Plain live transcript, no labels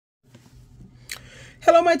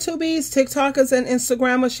Hello, my tubies, TikTokers, and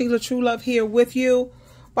Instagrammers. SheilaTruelove here with you.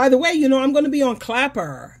 By the way, you know, I'm going to be on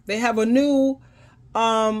Clapper. They have a new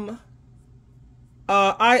app.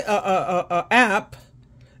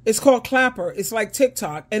 It's called Clapper. It's like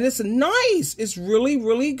TikTok, and it's nice. It's really,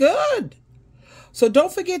 really good. So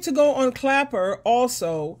don't forget to go on Clapper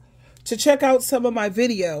also to check out some of my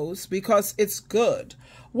videos because it's good.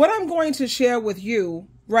 What I'm going to share with you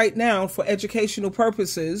right now for educational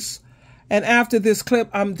purposes, and after this clip,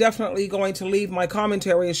 I'm definitely going to leave my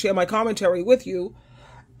commentary and share my commentary with you.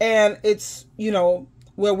 And it's, you know,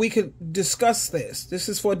 where we could discuss this. This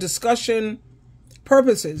is for discussion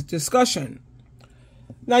purposes, discussion.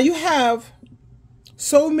 Now, you have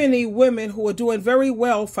so many women who are doing very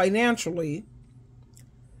well financially,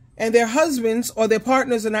 and their husbands or their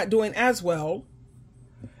partners are not doing as well.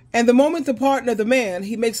 And the moment the partner, the man,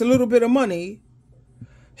 he makes a little bit of money,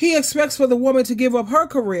 he expects for the woman to give up her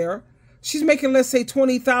career. She's making, let's say,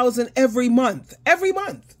 $20,000 every month. Every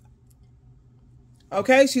month.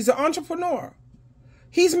 Okay? She's an entrepreneur.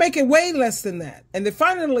 He's making way less than that. And then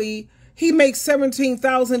finally, he makes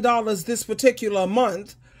 $17,000 this particular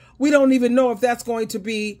month. We don't even know if that's going to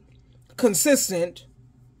be consistent.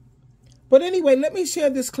 But anyway, let me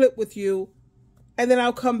share this clip with you, and then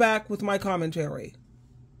I'll come back with my commentary.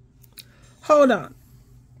 Hold on.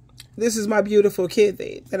 This is my beautiful kid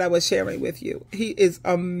that I was sharing with you. He is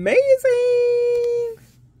amazing.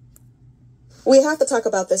 We have to talk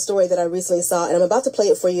about this story that I recently saw, and I'm about to play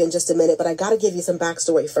it for you in just a minute, but I got to give you some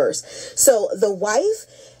backstory first. So the wife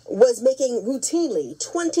was making routinely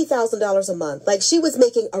 $20,000 a month. Like, she was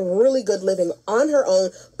making a really good living on her own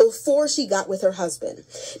before she got with her husband.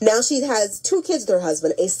 Now she has 2 kids with her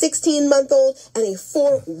husband, a 16-month-old and a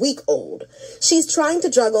 4-week-old. She's trying to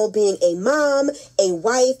juggle being a mom, a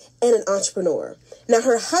wife, and an entrepreneur. Now,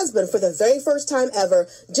 her husband, for the very first time ever,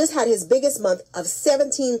 just had his biggest month of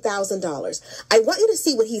 $17,000. I want you to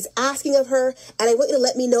see what he's asking of her, and I want you to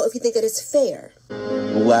let me know if you think that is fair.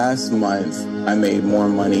 Last month, I made more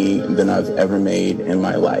money than I've ever made in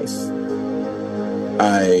my life.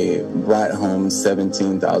 I brought home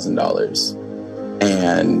 $17,000,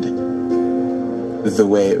 and the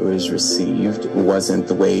way it was received wasn't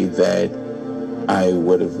the way that I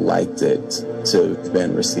would have liked it to have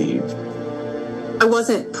been received. I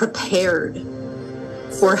wasn't prepared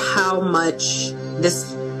for how much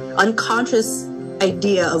this unconscious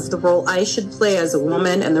idea of the role I should play as a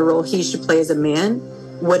woman and the role he should play as a man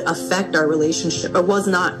would affect our relationship. I was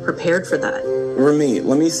not prepared for that. Remy,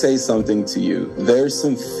 let me say something to you. There's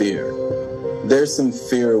some fear. There's some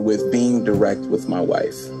fear with being direct with my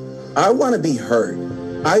wife. I want to be heard.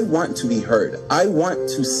 I want to be heard. I want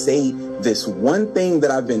to say this one thing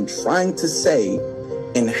that I've been trying to say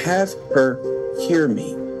and have her hear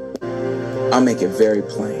me. I'll make it very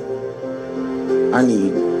plain. I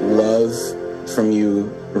need love from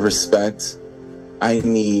you, respect. I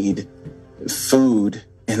need food,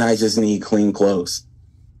 and I just need clean clothes.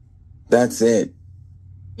 That's it.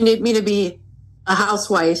 You need me to be a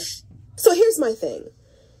housewife. So here's my thing.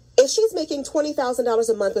 If she's making $20,000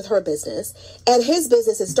 a month with her business, and his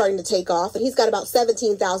business is starting to take off, and he's got about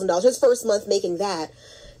 $17,000, his first month making that,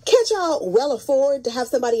 can't y'all well afford to have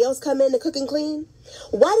somebody else come in to cook and clean?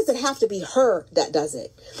 Why does it have to be her that does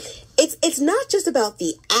it? It's not just about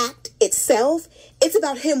the act itself. It's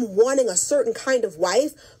about him wanting a certain kind of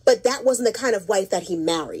wife, but that wasn't the kind of wife that he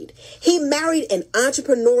married. He married an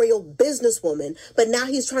entrepreneurial businesswoman, but now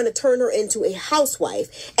he's trying to turn her into a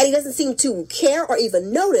housewife, and he doesn't seem to care or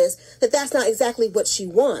even notice that that's not exactly what she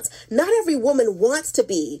wants. Not every woman wants to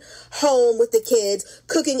be home with the kids,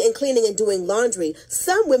 cooking and cleaning and doing laundry.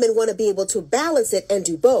 Some women want to be able to balance it and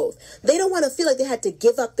do both. They don't want to feel like they had to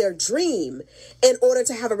give up their dream in order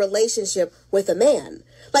to have a relationship with a man.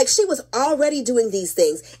 Like, she was already doing these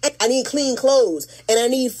things. And I need clean clothes and I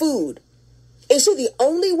need food. Is she the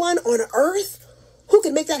only one on earth who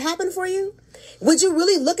can make that happen for you? Would you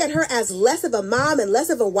really look at her as less of a mom and less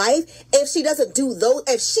of a wife if she doesn't do those,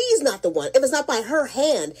 if she's not the one, if it's not by her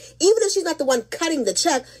hand? Even if she's not the one cutting the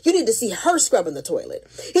check, you need to see her scrubbing the toilet.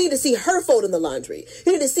 You need to see her folding the laundry.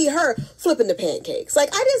 You need to see her flipping the pancakes.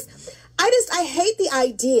 Like, I hate the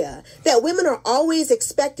idea that women are always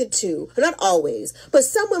expected to, not always, but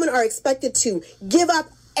some women are expected to give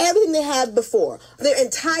up everything they had before, their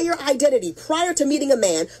entire identity prior to meeting a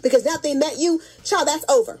man, because now they met you, child, that's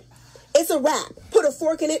over. It's a wrap. Put a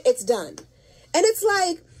fork in it, it's done. And it's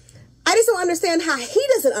like, I just don't understand how he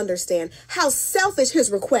doesn't understand how selfish his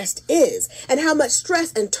request is and how much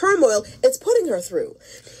stress and turmoil it's putting her through.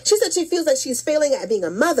 She said she feels like she's failing at being a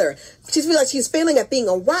mother. She feels like she's failing at being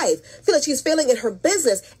a wife. Feels like she's failing in her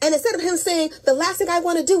business. And instead of him saying, the last thing I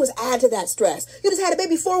want to do is add to that stress. You just had a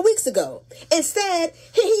baby 4 weeks ago. Instead,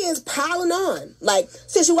 here he is piling on. Like,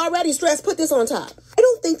 since you already stressed, put this on top. I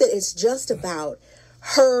don't think that it's just about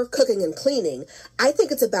her cooking and cleaning. I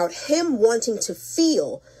think it's about him wanting to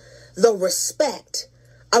feel the respect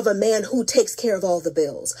of a man who takes care of all the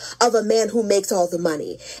bills, of a man who makes all the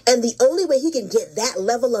money. And the only way he can get that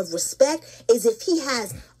level of respect is if he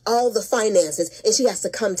has all the finances and she has to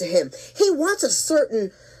come to him. He wants a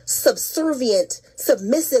certain subservient,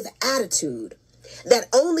 submissive attitude that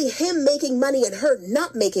only him making money and her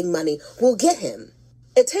not making money will get him.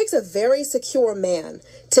 It takes a very secure man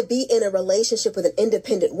to be in a relationship with an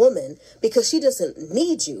independent woman because she doesn't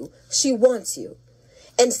need you, she wants you.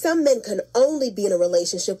 And some men can only be in a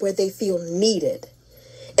relationship where they feel needed.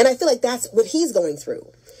 And I feel like that's what he's going through.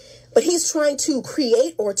 But he's trying to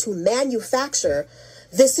create or to manufacture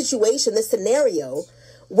this situation, this scenario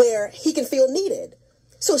where he can feel needed.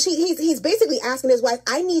 So he's basically asking his wife,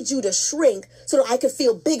 I need you to shrink so that I can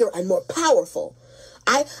feel bigger and more powerful.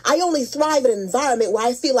 I only thrive in an environment where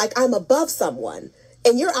I feel like I'm above someone.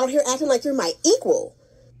 And you're out here acting like you're my equal.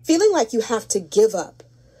 Feeling like you have to give up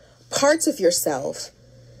parts of yourself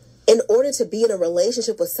in order to be in a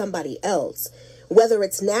relationship with somebody else, whether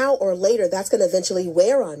it's now or later, that's going to eventually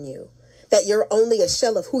wear on you. That you're only a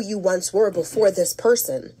shell of who you once were before this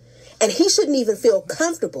person. And he shouldn't even feel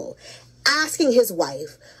comfortable asking his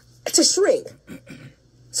wife to shrink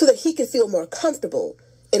so that he can feel more comfortable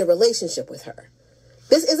in a relationship with her.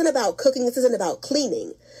 This isn't about cooking. This isn't about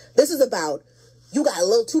cleaning. This is about, you got a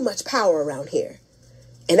little too much power around here.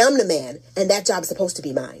 And I'm the man, and that job is supposed to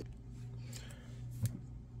be mine.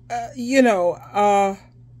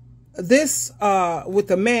 This with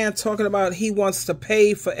the man talking about he wants to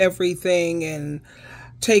pay for everything and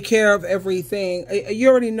take care of everything. You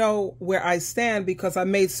already know where I stand because I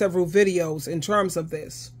made several videos in terms of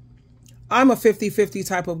this. I'm a 50-50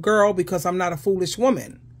 type of girl because I'm not a foolish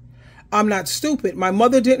woman. I'm not stupid. My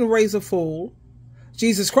mother didn't raise a fool.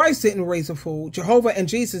 Jesus Christ didn't raise a fool. Jehovah and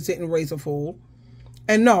Jesus didn't raise a fool.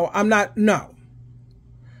 And no, I'm not. No.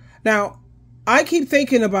 Now, I keep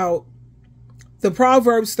thinking about the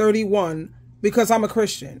Proverbs 31 because I'm a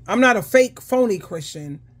Christian. I'm not a fake, phony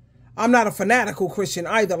Christian. I'm not a fanatical Christian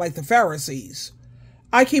either, like the Pharisees.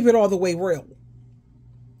 I keep it all the way real.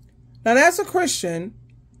 Now, as a Christian,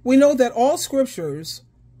 we know that all scriptures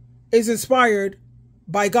is inspired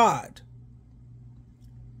by God.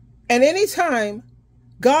 And anytime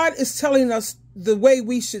God is telling us the way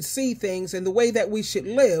we should see things and the way that we should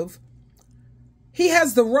live, he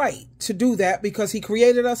has the right to do that because he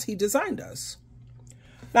created us, he designed us.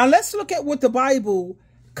 Now let's look at what the Bible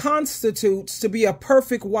constitutes to be a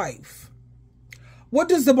perfect wife. What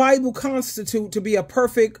does the Bible constitute to be a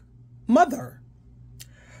perfect mother?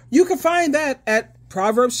 You can find that at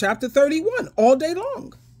Proverbs chapter 31 all day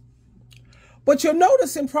long. But you'll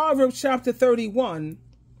notice in Proverbs chapter 31,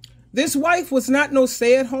 this wife was not no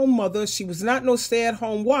stay-at-home mother. She was not no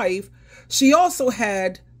stay-at-home wife. She also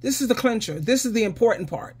had, this is the clincher. This is the important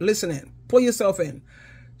part. Listen in. Pull yourself in.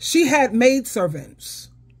 She had maidservants.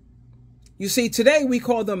 You see, today we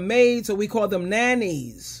call them maids or we call them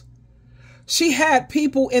nannies. She had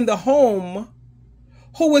people in the home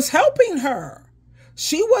who was helping her.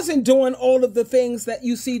 She wasn't doing all of the things that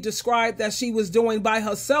you see described that she was doing by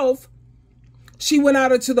herself. She went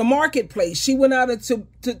out into the marketplace. She went out into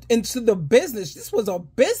the business. This was a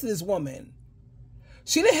businesswoman.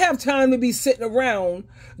 She didn't have time to be sitting around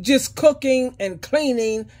just cooking and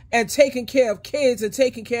cleaning and taking care of kids and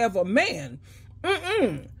taking care of a man.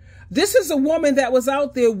 This is a woman that was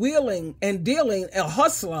out there wheeling and dealing, a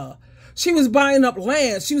hustler. She was buying up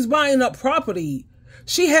land. She was buying up property.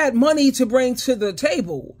 She had money to bring to the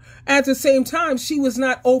table. At the same time, she was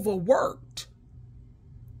not overworked.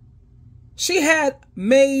 She had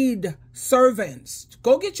maid servants.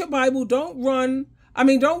 Go get your Bible. Don't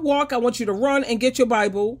walk. I want you to run and get your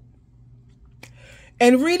Bible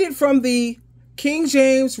and read it from the King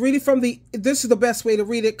James. Read it from this is the best way to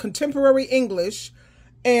read it, contemporary English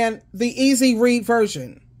and the easy read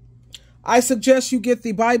version. I suggest you get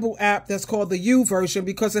the Bible app that's called the U version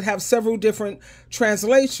because it has several different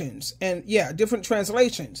translations different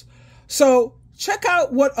translations. So check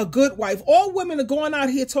out what a good wife. All women are going out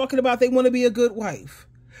here talking about they want to be a good wife.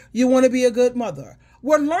 You want to be a good mother.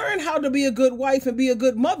 Well, learn how to be a good wife and be a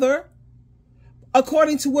good mother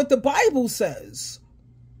according to what the Bible says.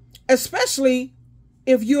 Especially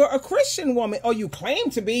if you're a Christian woman, or you claim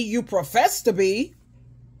to be, you profess to be,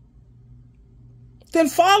 then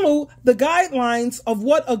follow the guidelines of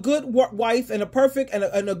what a good wife and a perfect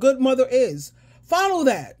and a good mother is. Follow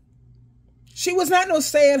that. She was not no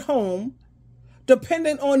stay-at-home,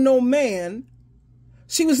 dependent on no man.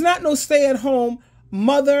 She was not no stay-at-home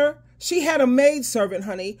mother. She had a maidservant,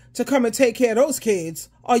 honey, to come and take care of those kids.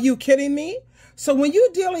 Are you kidding me? So when you're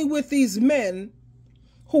dealing with these men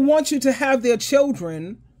who want you to have their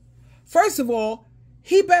children, first of all,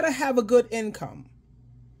 he better have a good income.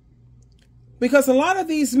 Because a lot of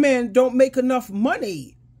these men don't make enough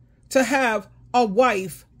money to have a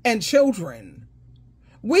wife and children.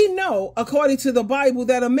 We know, according to the Bible,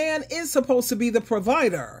 that a man is supposed to be the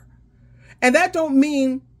provider. And that don't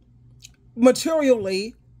mean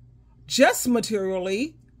materially, just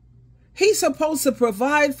materially. He's supposed to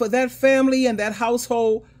provide for that family and that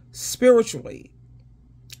household spiritually.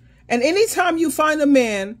 And anytime you find a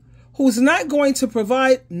man who's not going to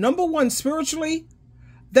provide, number one, spiritually,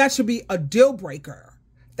 that should be a deal breaker.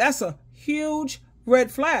 That's a huge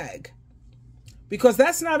red flag. Because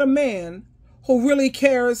that's not a man who really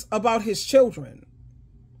cares about his children.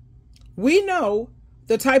 We know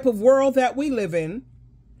the type of world that we live in.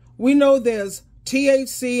 We know there's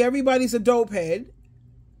THC, everybody's a dope head.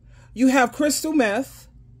 You have crystal meth.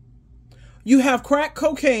 You have crack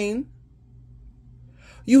cocaine.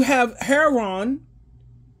 You have heroin.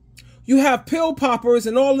 You have pill poppers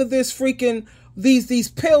and all of this freaking, these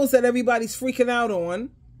pills that everybody's freaking out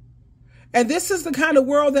on. And this is the kind of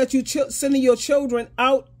world that you sending your children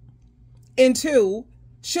out into.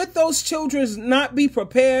 Should those children not be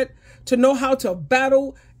prepared to know how to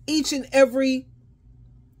battle each and every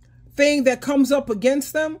thing that comes up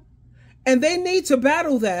against them? And they need to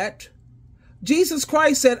battle that. Jesus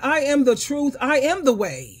Christ said, I am the truth. I am the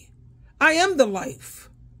way. I am the life.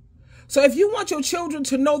 So if you want your children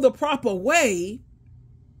to know the proper way,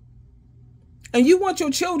 and you want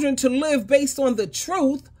your children to live based on the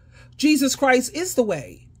truth, Jesus Christ is the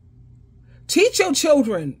way. Teach your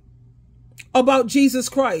children about Jesus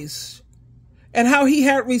Christ and how he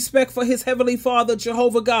had respect for his heavenly Father,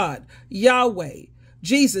 Jehovah God, Yahweh,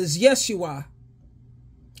 Jesus, Yeshua.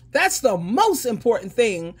 That's the most important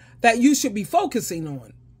thing that you should be focusing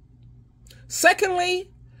on.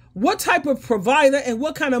 Secondly, what type of provider and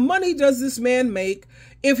what kind of money does this man make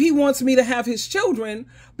if he wants me to have his children?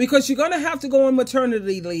 Because you're going to have to go on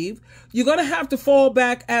maternity leave. You're going to have to fall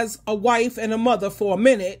back as a wife and a mother for a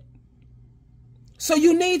minute. So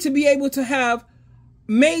you need to be able to have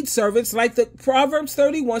maidservants like the Proverbs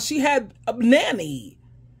 31. She had a nanny.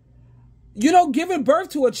 You know, giving birth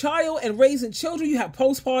to a child and raising children, you have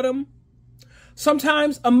postpartum.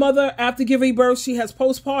 Sometimes a mother, after giving birth, she has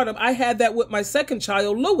postpartum. I had that with my second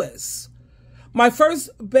child, Lewis. My first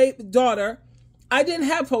daughter, I didn't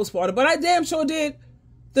have postpartum, but I damn sure did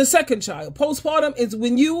the second child. Postpartum is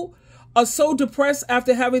when you are so depressed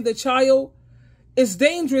after having the child, it's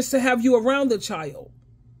dangerous to have you around the child.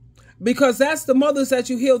 Because that's the mothers that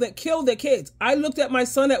you hear that kill their kids. I looked at my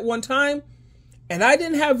son at one time, and I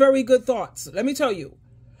didn't have very good thoughts, let me tell you.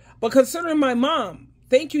 But considering my mom,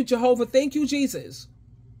 thank you, Jehovah, thank you, Jesus.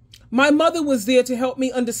 My mother was there to help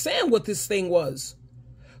me understand what this thing was.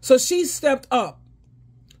 So she stepped up.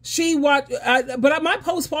 She watched, but my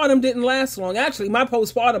postpartum didn't last long. Actually, my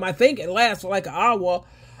postpartum, I think it lasted like an hour,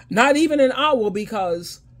 not even an hour,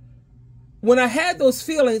 because when I had those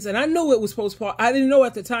feelings, and I knew it was postpartum, I didn't know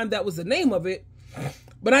at the time that was the name of it,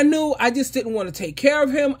 but I knew I just didn't want to take care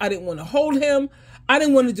of him. I didn't want to hold him. I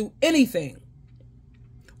didn't want to do anything.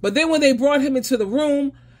 But then when they brought him into the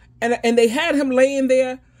room and they had him laying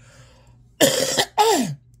there,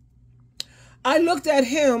 I looked at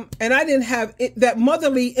him and I didn't have that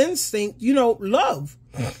motherly instinct, you know, love.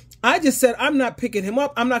 I just said, I'm not picking him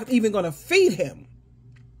up. I'm not even going to feed him.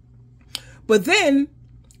 But then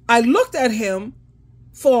I looked at him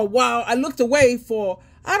for a while. I looked away for,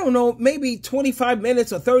 I don't know, maybe 25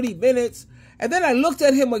 minutes or 30 minutes. And then I looked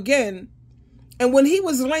at him again. And when he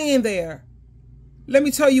was laying there, let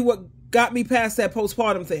me tell you what got me past that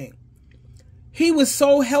postpartum thing. He was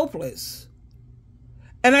so helpless.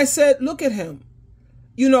 And I said, look at him.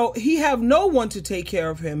 You know, he have no one to take care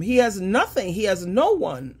of him. He has nothing. He has no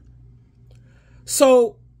one.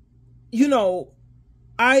 So, you know,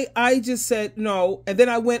 I just said no. And then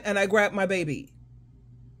I went and I grabbed my baby.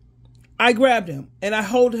 I grabbed him and I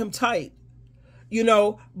held him tight, you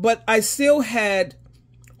know, but I still had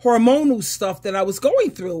hormonal stuff that I was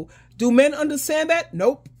going through. Do men understand that?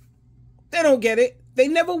 Nope. They don't get it. They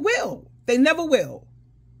never will. They never will.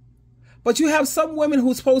 But you have some women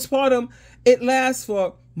whose postpartum, it lasts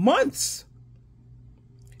for months.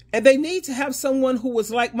 And they need to have someone who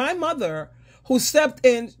was like my mother, who stepped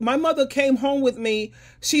in. My mother came home with me.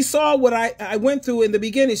 She saw what I went through in the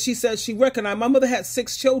beginning. She said she recognized my mother had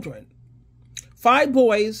 6 children, 5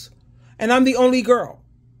 boys, and I'm the only girl.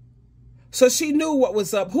 So she knew what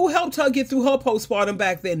was up. Who helped her get through her postpartum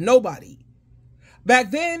back then? Nobody.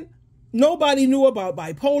 Back then, nobody knew about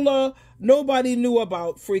bipolar. Nobody knew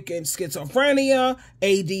about freaking schizophrenia,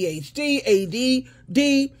 ADHD,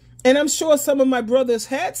 ADD. And I'm sure some of my brothers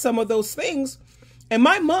had some of those things. And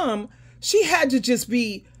my mom, she had to just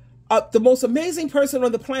be the most amazing person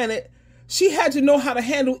on the planet. She had to know how to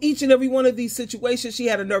handle each and every one of these situations. She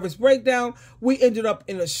had a nervous breakdown. We ended up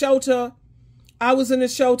in a shelter. I was in a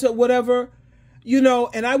shelter, whatever, you know,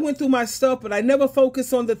 and I went through my stuff, but I never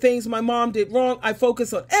focused on the things my mom did wrong. I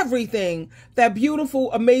focused on everything that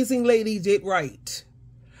beautiful, amazing lady did right,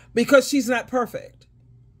 because she's not perfect.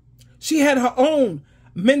 She had her own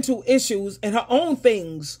mental issues and her own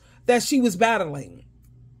things that she was battling.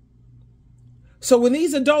 So when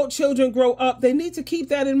these adult children grow up, they need to keep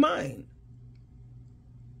that in mind.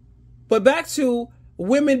 But back to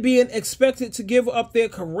women being expected to give up their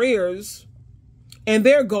careers and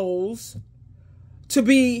their goals to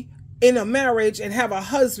be in a marriage and have a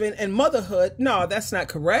husband and motherhood. No, that's not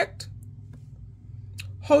correct.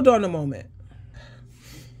 Hold on a moment.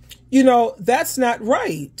 You know, that's not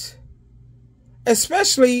right.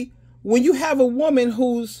 Especially when you have a woman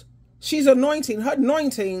she's anointing. Her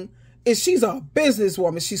anointing is she's a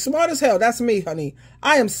businesswoman. She's smart as hell. That's me, honey.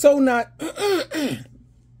 I am so not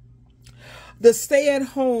the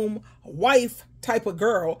stay-at-home wife type of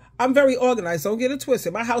girl. I'm very organized. Don't get it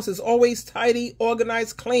twisted. My house is always tidy,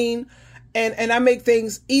 organized, clean, and I make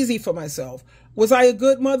things easy for myself. Was I a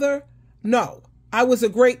good mother? No. I was a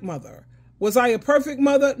great mother. Was I a perfect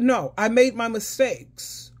mother? No. I made my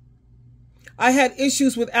mistakes. I had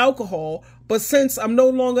issues with alcohol, but since I'm no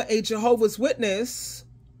longer a Jehovah's Witness,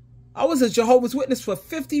 I was a Jehovah's Witness for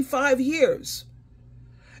 55 years.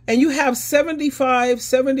 And you have 70 to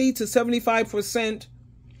 75%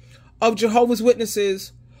 of Jehovah's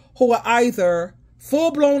Witnesses who are either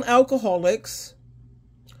full-blown alcoholics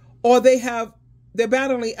or they're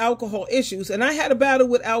battling alcohol issues. And I had a battle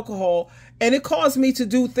with alcohol, and it caused me to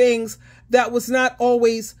do things that was not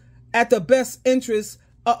always at the best interest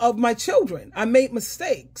of my children. I made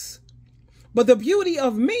mistakes. But the beauty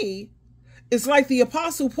of me is like the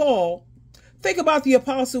Apostle Paul. Think about the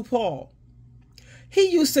Apostle Paul. He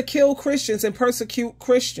used to kill Christians and persecute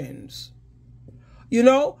Christians, you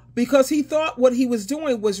know, because he thought what he was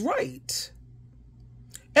doing was right.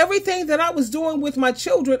 Everything that I was doing with my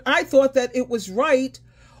children, I thought that it was right,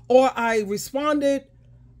 or I responded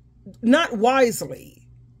not wisely.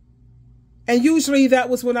 And usually that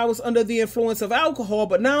was when I was under the influence of alcohol.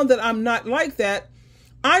 But now that I'm not like that,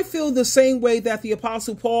 I feel the same way that the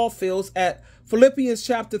Apostle Paul feels at Philippians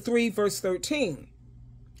chapter 3, verse 13.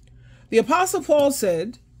 The Apostle Paul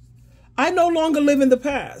said, I no longer live in the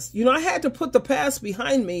past. You know, I had to put the past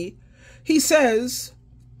behind me. He says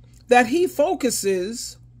that he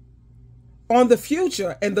focuses on the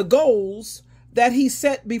future and the goals that he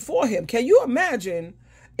set before him. Can you imagine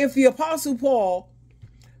if the Apostle Paul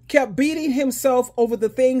kept beating himself over the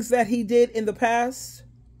things that he did in the past?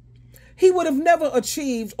 He would have never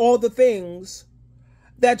achieved all the things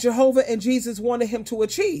that Jehovah and Jesus wanted him to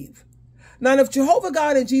achieve. Now, if Jehovah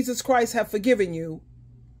God and Jesus Christ have forgiven you,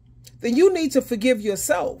 then you need to forgive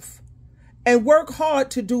yourself and work hard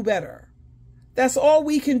to do better. That's all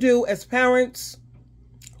we can do as parents.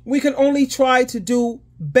 We can only try to do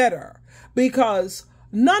better, because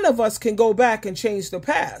none of us can go back and change the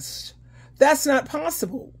past. That's not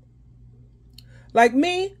possible. Like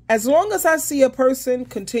me, as long as I see a person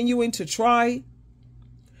continuing to try,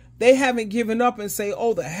 they haven't given up and say,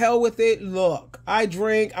 oh, the hell with it. Look, I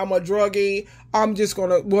drink, I'm a druggie. I'm just going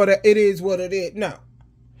to, it is what it is. No.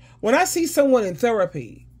 When I see someone in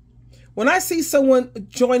therapy, when I see someone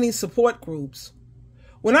joining support groups,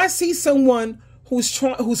 when I see someone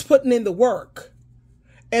who's putting in the work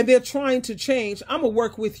and they're trying to change, I'm going to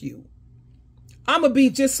work with you. I'm going to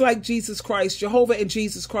be just like Jesus Christ, Jehovah and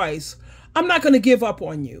Jesus Christ. I'm not going to give up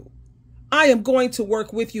on you. I am going to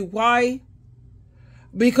work with you. Why?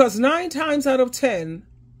 Because 9 times out of 10,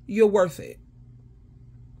 you're worth it.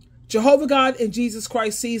 Jehovah God and Jesus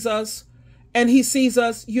Christ sees us, and he sees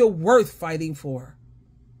us, you're worth fighting for,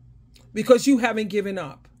 because you haven't given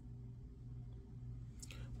up.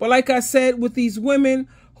 But like I said, with these women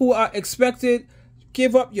who are expected,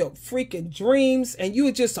 give up your freaking dreams, and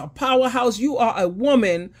you're just a powerhouse. You are a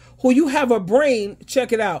woman who you have a brain.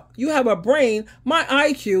 Check it out. You have a brain. My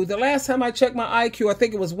IQ, the last time I checked my IQ, I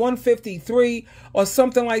think it was 153 or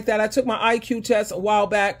something like that. I took my IQ test a while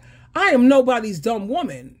back. I am nobody's dumb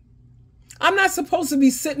woman. I'm not supposed to be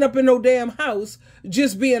sitting up in no damn house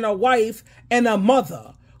just being a wife and a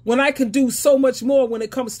mother when I can do so much more when it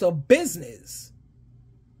comes to business.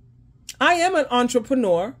 I am an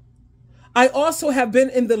entrepreneur. I also have been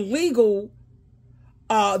in the legal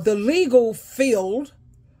field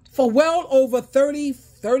for well over 30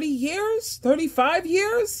 years, 35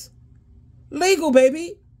 years. Legal,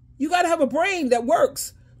 baby. You got to have a brain that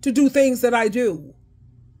works to do things that I do.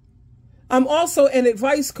 I'm also an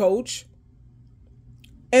advice coach.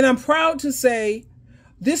 And I'm proud to say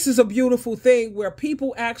this is a beautiful thing where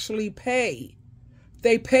people actually pay.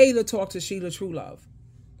 They pay to talk to SheilaTruelove.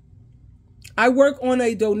 I work on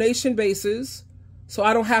a donation basis, so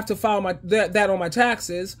I don't have to file that on my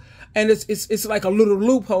taxes. And it's like a little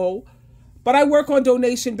loophole. But I work on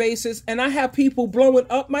donation basis, and I have people blowing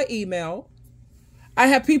up my email. I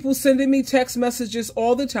have people sending me text messages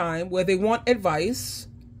all the time where they want advice.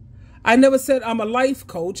 I never said I'm a life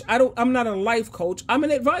coach. I'm not a life coach. I'm an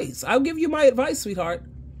advice. I'll give you my advice, sweetheart.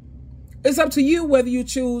 It's up to you whether you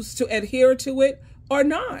choose to adhere to it or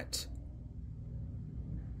not.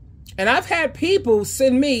 And I've had people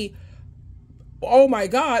send me, oh my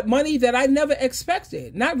God, money that I never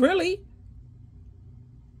expected. Not really.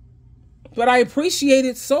 But I appreciate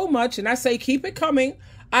it so much, and I say keep it coming.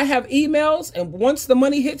 I have emails, and once the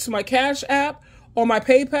money hits my Cash App or my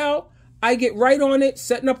PayPal, I get right on it,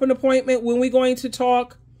 setting up an appointment when we're going to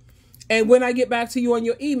talk, and when I get back to you on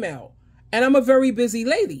your email. And I'm a very busy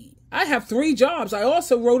lady. I have 3 jobs. I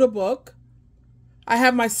also wrote a book. I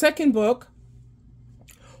have my second book,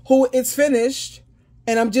 it's finished,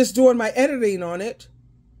 and I'm just doing my editing on it.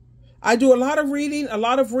 I do a lot of reading, a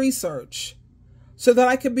lot of research, so that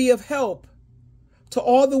I can be of help to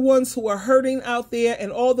all the ones who are hurting out there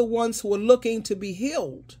and all the ones who are looking to be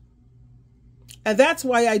healed. And that's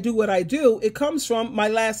why I do what I do. It comes from my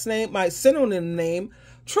last name, my synonym name,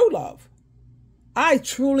 Truelove. I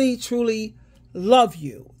truly, truly love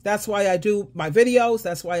you. That's why I do my videos.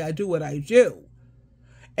 That's why I do what I do.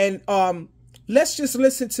 And let's just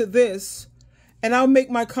listen to this, and I'll make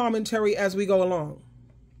my commentary as we go along.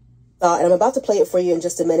 And I'm about to play it for you in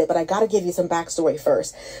just a minute, but I got to give you some backstory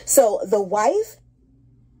first. So the wife...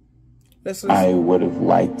 I would have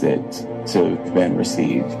liked it to have been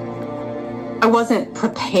received. I wasn't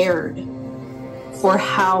prepared for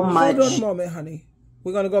how much... Hold on a moment, honey.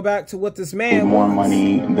 We're going to go back to what this man more wants.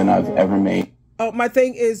 Money than I've ever made. Oh, my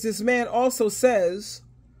thing is, this man also says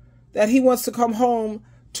that he wants to come home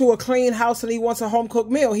to a clean house and he wants a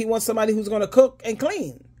home-cooked meal. He wants somebody who's going to cook and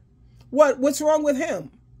clean. What's wrong with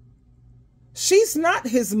him? She's not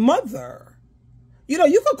his mother. You know,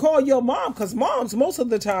 you could call your mom, because moms, most of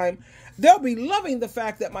the time, they'll be loving the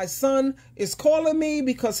fact that my son is calling me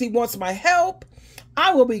because he wants my help.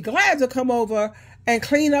 I will be glad to come over and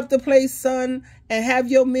clean up the place, son, and have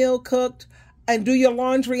your meal cooked and do your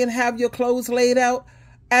laundry and have your clothes laid out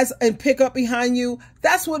and pick up behind you.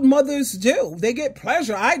 That's what mothers do. They get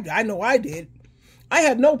pleasure. I know I did. I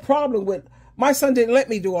had no problem with, my son didn't let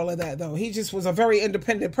me do all of that, though. He just was a very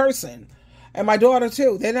independent person. And my daughter,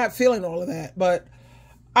 too. They're not feeling all of that. But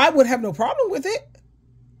I would have no problem with it.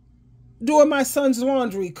 Doing my son's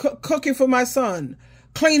laundry, cooking for my son,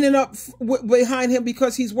 cleaning up behind him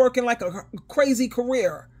because he's working like a crazy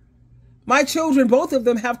career. My children, both of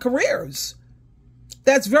them, have careers.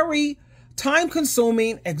 That's very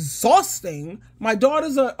time-consuming, exhausting. My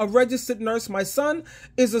daughter's a registered nurse. My son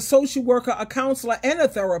is a social worker, a counselor, and a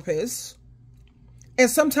therapist. And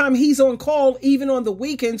sometimes he's on call even on the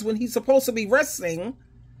weekends when he's supposed to be resting.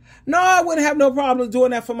 No, I wouldn't have no problem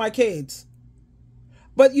doing that for my kids.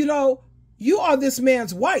 But, you know, you are this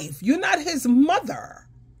man's wife. You're not his mother.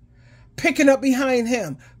 Picking up behind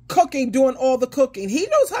him, cooking, doing all the cooking. He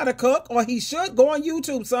knows how to cook, or he should. Go on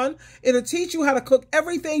YouTube, son. It'll teach you how to cook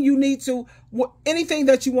everything you need to, anything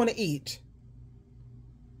that you want to eat.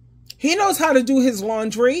 He knows how to do his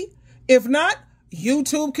laundry. If not,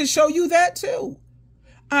 YouTube can show you that too.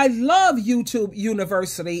 I love YouTube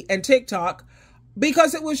University and TikTok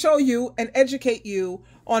because it will show you and educate you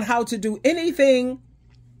on how to do anything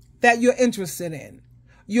that you're interested in.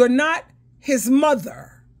 You're not his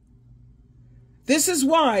mother. This is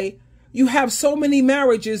why you have so many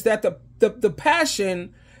marriages that the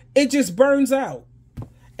passion, it just burns out.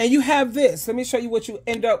 And you have this. Let me show you what you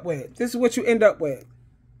end up with. This is what you end up with.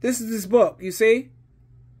 This is this book, you see?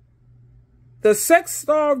 The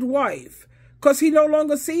Sex-Starved Wife. Because he no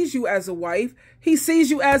longer sees you as a wife. He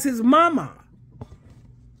sees you as his mama.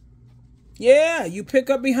 Yeah, you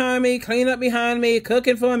pick up behind me, clean up behind me,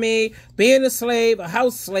 cooking for me, being a slave, a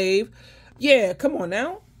house slave. Yeah, come on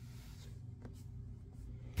now.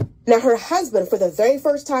 Now, her husband, for the very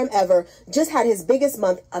first time ever, just had his biggest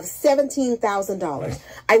month of $17,000.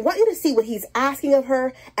 I want you to see what he's asking of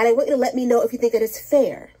her, and I want you to let me know if you think that is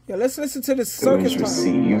fair. Yeah, let's listen to the circus It was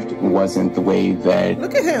received wasn't the way that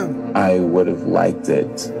Look at him. I would have liked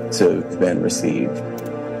it to have been received.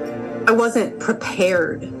 I wasn't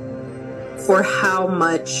prepared for how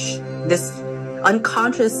much this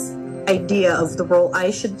unconscious idea of the role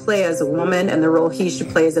I should play as a woman and the role he should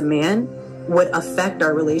play as a man would affect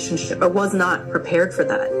our relationship. I was not prepared for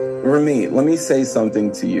that. Remy, let me say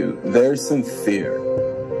something to you. There's some fear.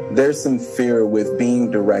 There's some fear with being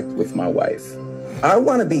direct with my wife. I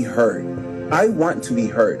want to be heard. I want to be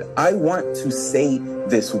heard. I want to say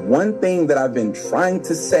this one thing that I've been trying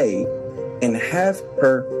to say and have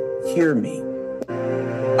her hear me.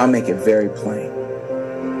 I'll make it very plain.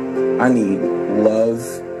 I need love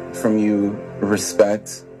from you,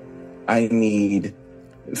 respect. I need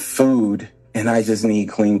food, and I just need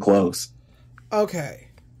clean clothes. Okay,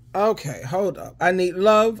 hold up. I need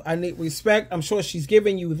love. I need respect. I'm sure she's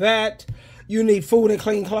giving you that. You need food and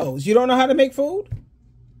clean clothes. You don't know how to make food?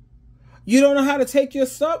 You don't know how to take your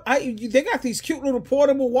stuff? They got these cute little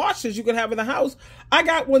portable washers you can have in the house. I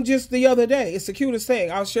got one just the other day. It's the cutest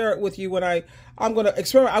thing. I'll share it with you when I'm going to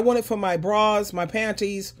experiment. I want it for my bras, my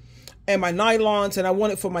panties, and my nylons, and I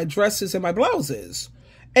want it for my dresses and my blouses.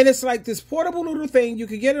 And it's like this portable little thing. You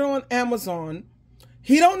can get it on Amazon.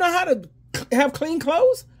 He don't know how to have clean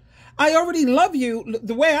clothes? I already love you.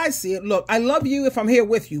 The way I see it, look, I love you if I'm here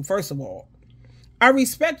with you, first of all. I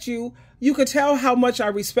respect you. You could tell how much I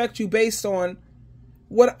respect you based on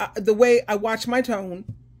the way I watch my tone.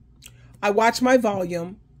 I watch my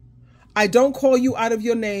volume. I don't call you out of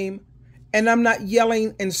your name. And I'm not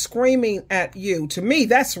yelling and screaming at you. To me,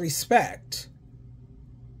 that's respect.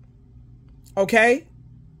 Okay?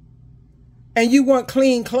 And you want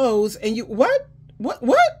clean clothes and you, what?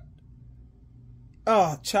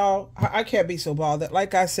 Oh, child, I can't be so bothered.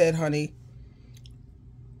 Like I said, honey,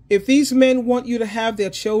 if these men want you to have their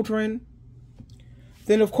children,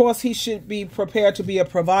 then of course he should be prepared to be a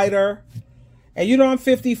provider. And you know I'm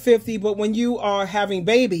 50-50, but when you are having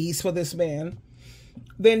babies for this man,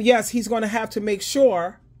 then yes, he's going to have to make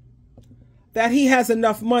sure that he has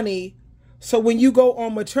enough money so when you go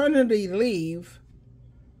on maternity leave,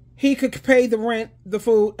 he could pay the rent, the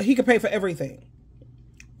food, he could pay for everything.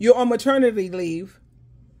 You're on maternity leave,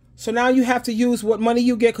 so now you have to use what money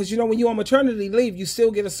you get, because you know when you're on maternity leave, you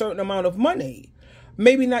still get a certain amount of money.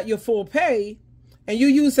 Maybe not your full pay, and you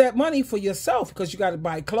use that money for yourself because you got to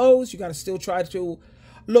buy clothes, you got to still try to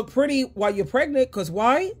look pretty while you're pregnant, because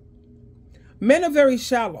why? Men are very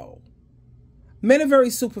shallow. Men are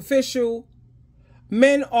very superficial.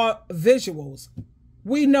 Men are visuals.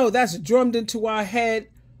 We know that's drummed into our head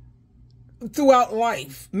throughout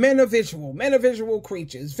life. Men are visual. Men are visual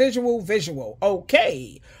creatures. Visual.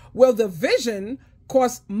 Okay. Well, the vision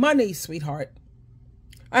costs money, sweetheart.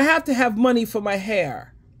 I have to have money for my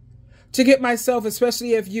hair to get myself,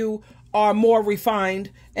 especially if you are more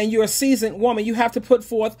refined and you're a seasoned woman, you have to put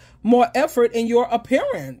forth more effort in your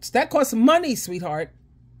appearance. That costs money, sweetheart.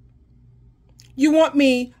 You want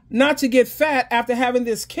me not to get fat after having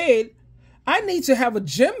this kid? I need to have a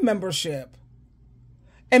gym membership.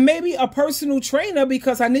 And maybe a personal trainer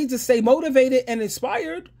because I need to stay motivated and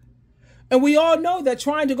inspired. And we all know that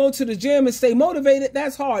trying to go to the gym and stay motivated,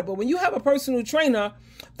 that's hard. But when you have a personal trainer,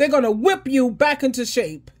 they're going to whip you back into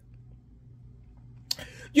shape.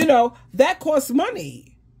 You know, that costs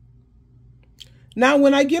money. Now,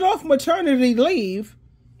 when I get off maternity leave,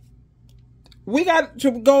 we got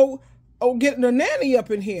to go get the nanny up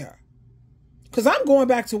in here. Because I'm going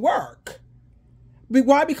back to work.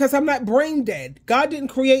 Why? Because I'm not brain dead. God didn't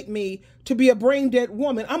create me to be a brain dead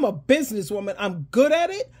woman. I'm a businesswoman. I'm good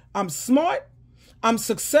at it. I'm smart. I'm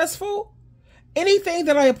successful. Anything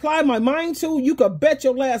that I apply my mind to, you could bet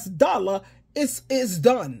your last dollar it's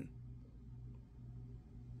done.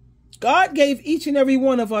 God gave each and every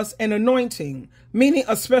one of us an anointing, meaning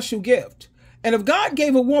a special gift. And if God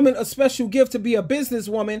gave a woman a special gift to be a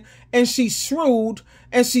businesswoman, and she's shrewd,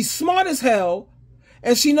 and she's smart as hell,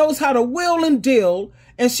 and she knows how to wheel and deal,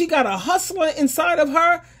 and she got a hustler inside of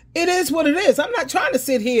her, it is what it is. I'm not trying to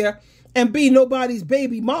sit here and be nobody's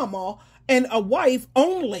baby mama and a wife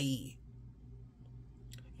only.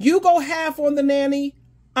 You go half on the nanny,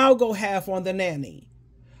 I'll go half on the nanny.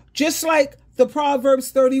 Just like the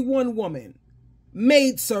Proverbs 31 woman,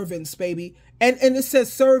 maid servants, baby. And it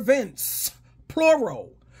says servants,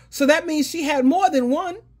 plural. So that means she had more than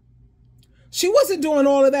one. She wasn't doing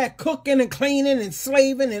all of that cooking and cleaning and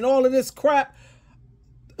slaving and all of this crap.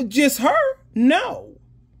 Just her? No.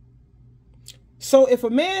 So if a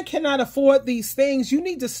man cannot afford these things, you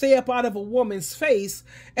need to stay up out of a woman's face,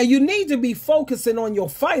 and you need to be focusing on your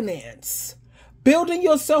finance, building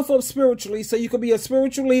yourself up spiritually so you can be a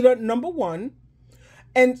spiritual leader, number one.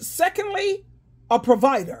 And secondly, a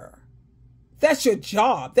provider. That's your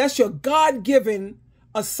job. That's your God-given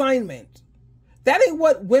assignment. That ain't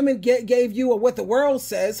what women gave you or what the world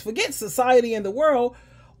says. Forget society and the world.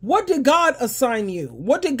 What did God assign you?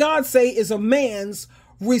 What did God say is a man's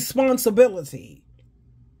responsibility?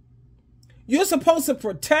 You're supposed to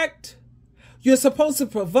protect. You're supposed to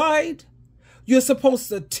provide. You're supposed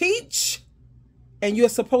to teach. And you're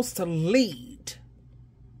supposed to lead.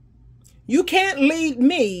 You can't lead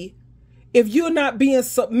me if you're not being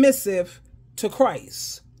submissive to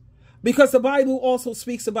Christ. Because the Bible also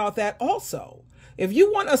speaks about that also. If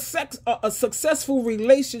you want a successful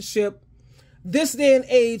relationship this day and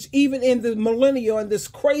age, even in the millennial and this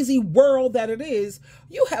crazy world that it is,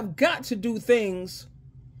 you have got to do things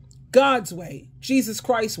God's way, Jesus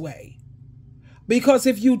Christ's way. Because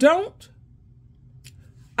if you don't,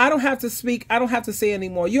 I don't have to speak. I don't have to say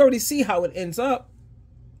anymore. You already see how it ends up.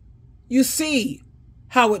 You see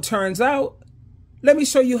how it turns out. Let me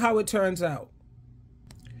show you how it turns out.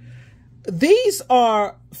 These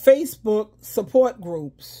are Facebook support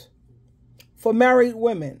groups for married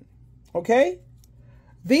women. Okay?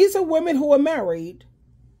 These are women who are married,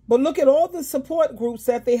 but look at all the support groups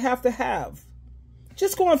that they have to have.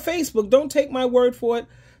 Just go on Facebook. Don't take my word for it.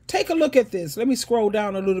 Take a look at this. Let me scroll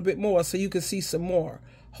down a little bit more so you can see some more.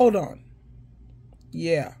 Hold on.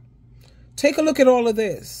 Yeah. Take a look at all of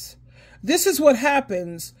this. This is what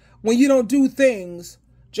happens when you don't do things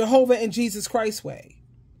Jehovah and Jesus Christ way.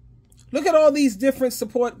 Look at all these different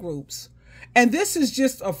support groups. And this is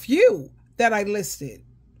just a few that I listed.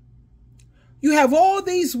 You have all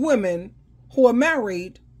these women who are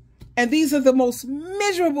married, and these are the most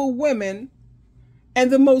miserable women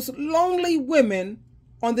and the most lonely women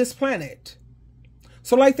on this planet.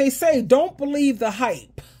 So like they say, don't believe the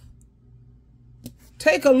hype.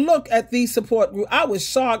 Take a look at these support groups. I was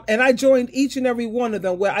shocked, and I joined each and every one of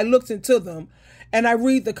them where I looked into them and I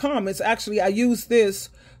read the comments. Actually, I use this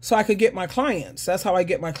so I could get my clients. That's how I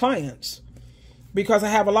get my clients. Because I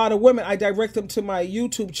have a lot of women, I direct them to my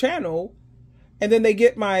YouTube channel, and then they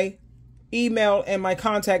get my email and my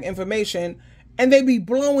contact information, and they be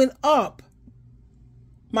blowing up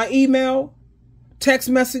my email, text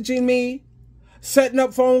messaging me, setting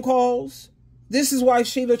up phone calls. This is why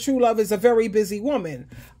SheilaTruelove is a very busy woman,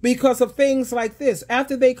 because of things like this.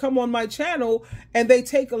 After they come on my channel and they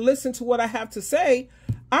take a listen to what I have to say,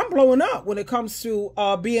 I'm blowing up when it comes to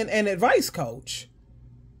being an advice coach.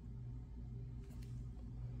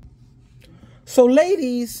 So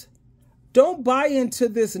ladies, don't buy into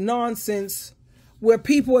this nonsense where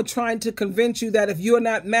people are trying to convince you that if you're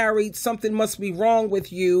not married, something must be wrong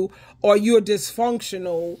with you, or you're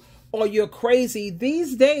dysfunctional, or you're crazy.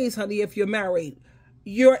 These days, honey, if you're married,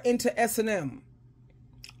 you're into S&M.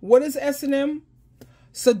 What is S&M?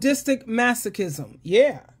 Sadistic masochism.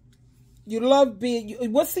 Yeah. You love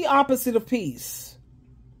being... What's the opposite of peace?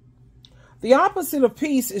 The opposite of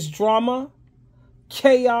peace is drama,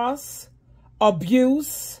 chaos,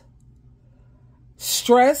 abuse,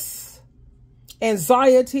 stress,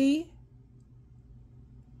 anxiety.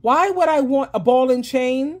 Why would I want a ball and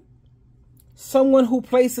chain? Someone who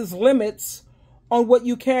places limits on what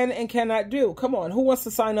you can and cannot do. Come on, who wants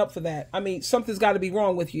to sign up for that? I mean, something's got to be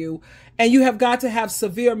wrong with you. And you have got to have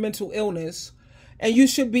severe mental illness. And you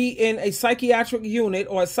should be in a psychiatric unit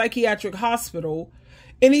or a psychiatric hospital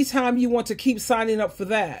anytime you want to keep signing up for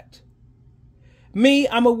that. Me,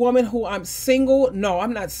 I'm a woman who I'm single. No,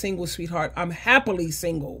 I'm not single, sweetheart. I'm happily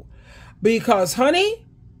single. Because, honey,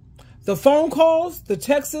 the phone calls, the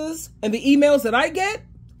texts, and the emails that I get,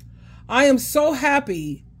 I am so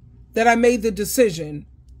happy that I made the decision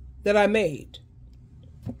that I made.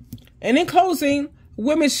 And in closing,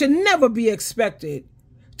 women should never be expected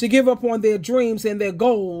to give up on their dreams and their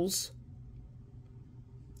goals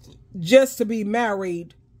just to be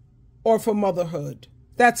married or for motherhood.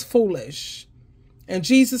 That's foolish. And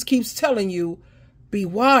Jesus keeps telling you, be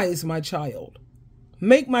wise, my child.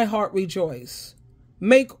 Make my heart rejoice.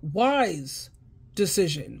 Make wise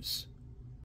decisions.